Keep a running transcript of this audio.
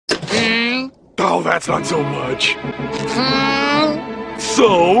Oh, that's not so much.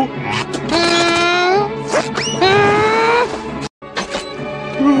 So?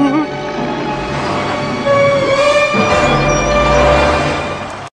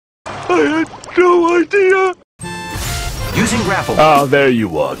 I had no idea. Using grapple. Ah, there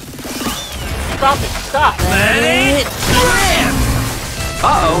you are. Stop it! Stop! Let it rip!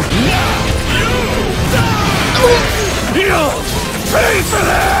 Uh-oh. Ready for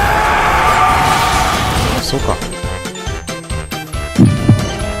that! そうか。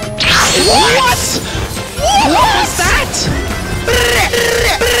 What? What was that?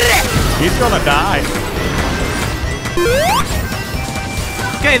 He's gonna die.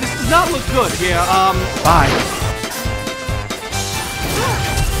 Okay, this does not look good here. Bye.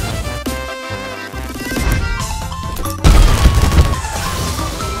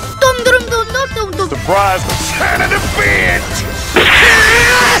 Surprise the son of the bitch!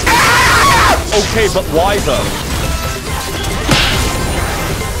 Okay, but why though?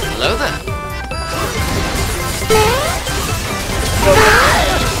 Hello there.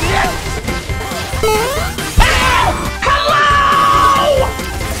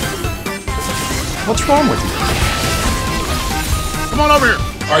 What's wrong with you? Come on over here!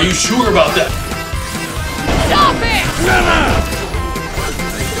 Are you sure about that? Stop it!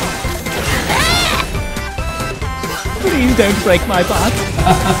 Please don't break my butt.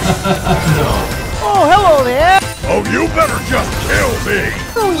 Oh, hello there. Oh, you better just kill me!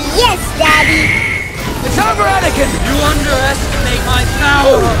 Oh, yes, Daddy! It's over, Anakin. You underestimate my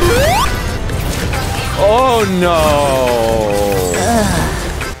power. Oh no!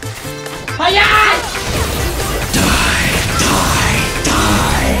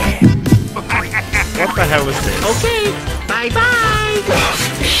 What the hell is this? Okay. Bye-bye.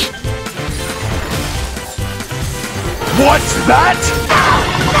 What's that?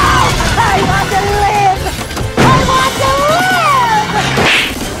 I want to live! I want to live!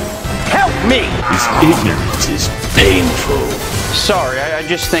 Help me. His ignorance is painful. Sorry, I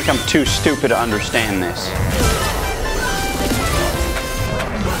just think I'm too stupid to understand this.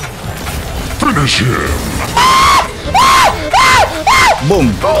 Finish him!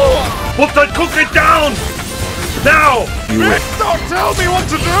 Boom! Put that cookie down! Now! Don't tell me what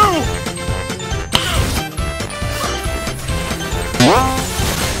to do!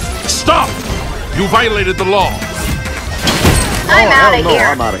 Stop! You violated the law. I'm out of here.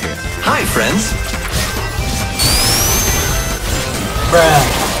 I'm out of here. Hi, friends.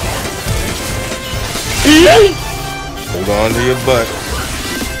 Hold on to your butt.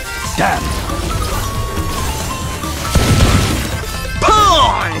 Damn.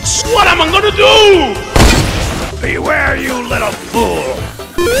 Punch! What am I gonna do? Beware, you little fool!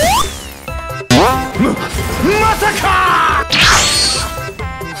 Massacre!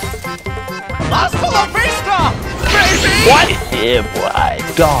 Hasta la vista, baby. What? Yeah, boy.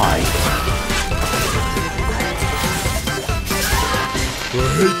 Die. I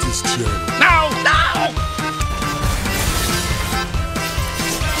hate this channel. No! No!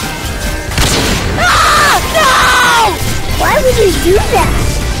 No! Why would you do that?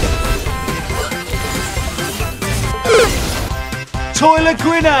 Toilet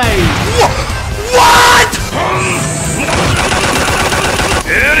grenade. What?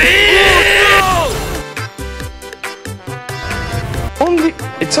 It is!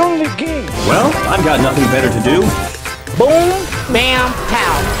 It's only a game. Well, I've got nothing better to do. Boom, bam,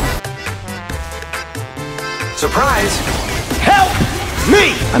 pow. Surprise! Help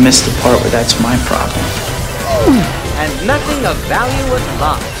me. I missed the part where that's my problem. And nothing of value was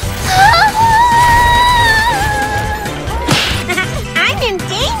lost. I'm in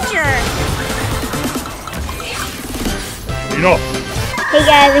danger! No. Hey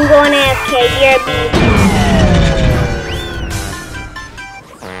guys, I'm going AFK. BRB.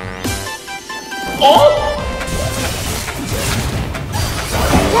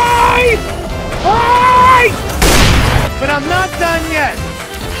 Why? Why? But I'm not done yet.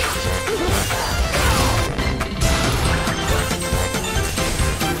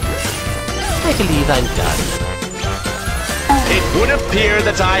 I believe I'm done. It would appear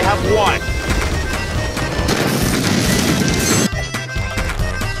that I have won.